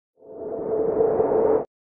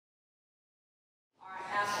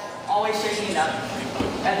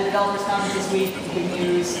At the developers conference this week, big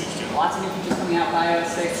news, lots of new features coming out by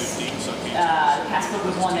iOS 6. Passbook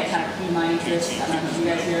was one that kind of piqued my interest. I don't know if you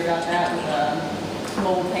guys hear about that with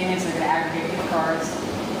mobile payments. They're going to aggregate gift cards.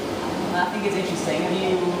 I think it's interesting. Have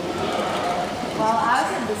you? Well, I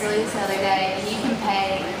was at Bazillions the other day, and you can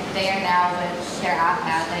pay there now with their app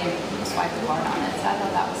now. They swipe the card on it, so I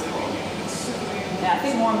thought that was cool. Yeah, I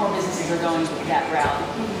think more and more businesses are going that route.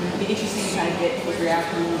 It'd be interesting to kind of get what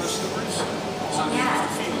reactions. Yeah,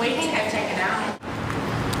 what do you think? I've checked it out.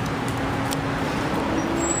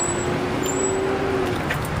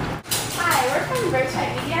 Hi, we're from Verge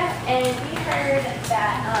Media, and we heard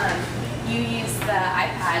that you use the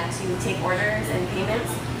iPad to take orders and payments.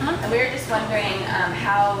 And we were just wondering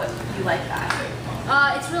how you like that.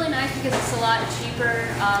 It's really nice because it's a lot cheaper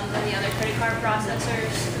than the other credit card processors.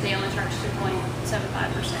 They only charge 2.75%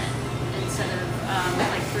 instead of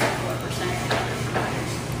like 3 or 4% for other providers.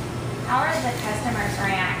 How are the customers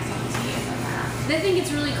reacting to using that? They think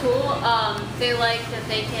it's really cool. They like that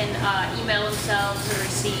they can email themselves a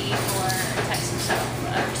receipt or text themselves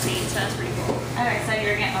a receipt, so that's pretty cool. Okay, so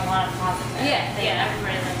you're getting a lot of positive. Yeah,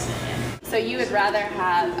 everybody likes it. Yeah. So you would rather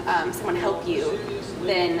have someone help you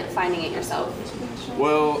than finding it yourself?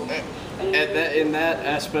 Well, in that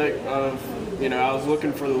aspect of, I was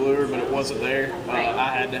looking for the lure, but it wasn't there. Right.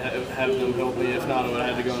 I had to have them help me. If not, I would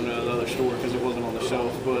have had to go into another store because it wasn't on the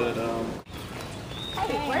shelf. But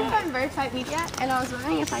Hey, we're from Verge Media, and I was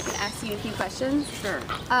wondering if I could ask you a few questions. Sure.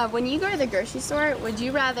 When you go to the grocery store, would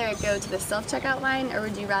you rather go to the self-checkout line, or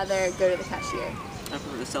would you rather go to the cashier? I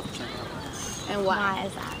prefer the self-checkout line. And why? Why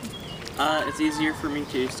is that? It's easier for me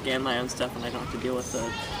to scan my own stuff, and I don't have to deal with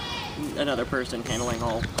another person handling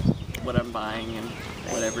all what I'm buying and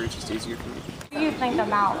whatever. It's just easier for me. What do you think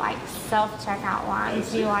about like self-checkout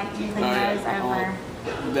lines? Do you like using those over?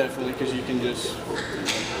 Definitely, because you can just,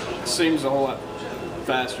 it seems a whole lot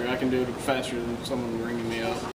faster. I can do it faster than someone ringing me up.